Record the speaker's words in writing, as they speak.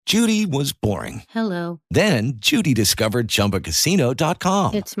Judy was boring. Hello. Then Judy discovered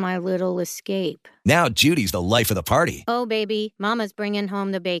ChumbaCasino.com. It's my little escape. Now Judy's the life of the party. Oh, baby, mama's bringing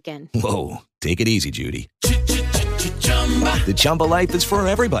home the bacon. Whoa, take it easy, Judy. The Chumba life is for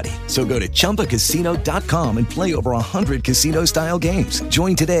everybody. So go to ChumbaCasino.com and play over 100 casino-style games.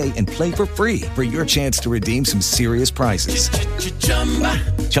 Join today and play for free for your chance to redeem some serious prizes.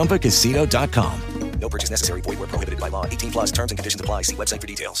 ChumbaCasino.com. No purchase necessary. Void where prohibited by law. 18 plus terms and conditions apply. See website for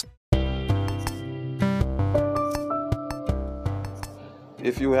details.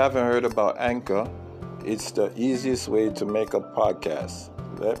 If you haven't heard about Anchor, it's the easiest way to make a podcast.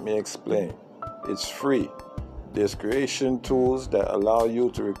 Let me explain. It's free. There's creation tools that allow you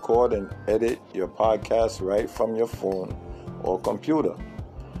to record and edit your podcast right from your phone or computer.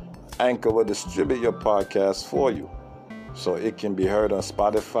 Anchor will distribute your podcast for you, so it can be heard on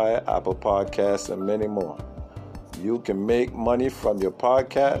Spotify, Apple Podcasts, and many more. You can make money from your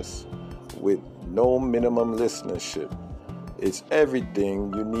podcast with no minimum listenership. It's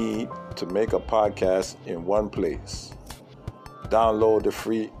everything you need to make a podcast in one place. Download the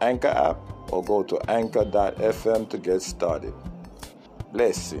free Anchor app or go to anchor.fm to get started.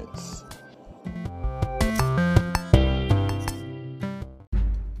 Blessings.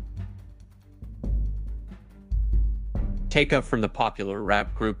 TakeOff from the popular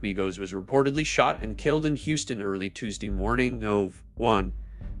rap group Migos was reportedly shot and killed in Houston early Tuesday morning, Nov. 1,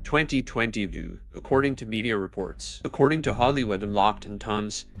 2022, according to media reports. According to Hollywood Unlocked and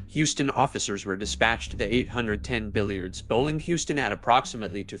Tons, Houston officers were dispatched to the 810 Billiards bowling Houston at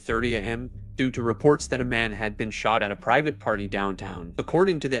approximately 2:30 a.m. due to reports that a man had been shot at a private party downtown.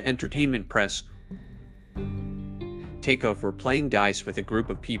 According to the entertainment press, TakeOff were playing dice with a group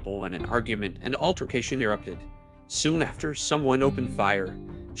of people when an argument and altercation erupted. Soon after, someone opened fire,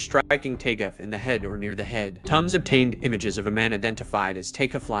 striking TakeOff in the head or near the head. Tums obtained images of a man identified as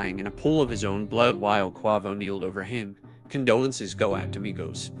TakeOff lying in a pool of his own blood while Quavo kneeled over him. Condolences go out to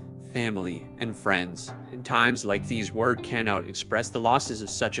Migos, family, and friends. In times like these, words cannot express the losses of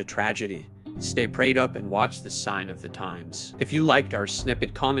such a tragedy. Stay prayed up and watch the sign of the times. If you liked our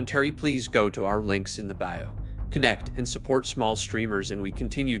snippet commentary, please go to our links in the bio. Connect and support small streamers, and we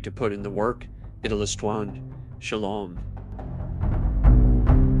continue to put in the work. Idolistwan. Shalom.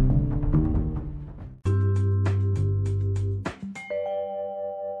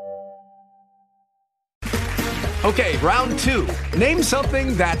 Okay, round two. Name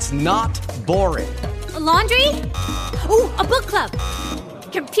something that's not boring. A laundry? Ooh, a book club.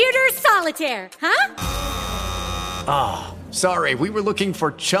 Computer solitaire, huh? Ah, sorry, we were looking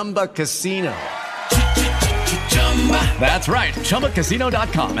for Chumba Casino. That's right,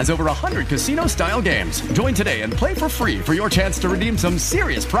 ChumbaCasino.com has over 100 casino-style games. Join today and play for free for your chance to redeem some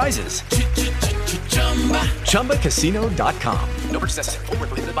serious prizes. ChumbaCasino.com. No purchase necessary. Void where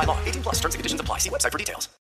prohibited by law. 18 plus terms and conditions apply. See website for details.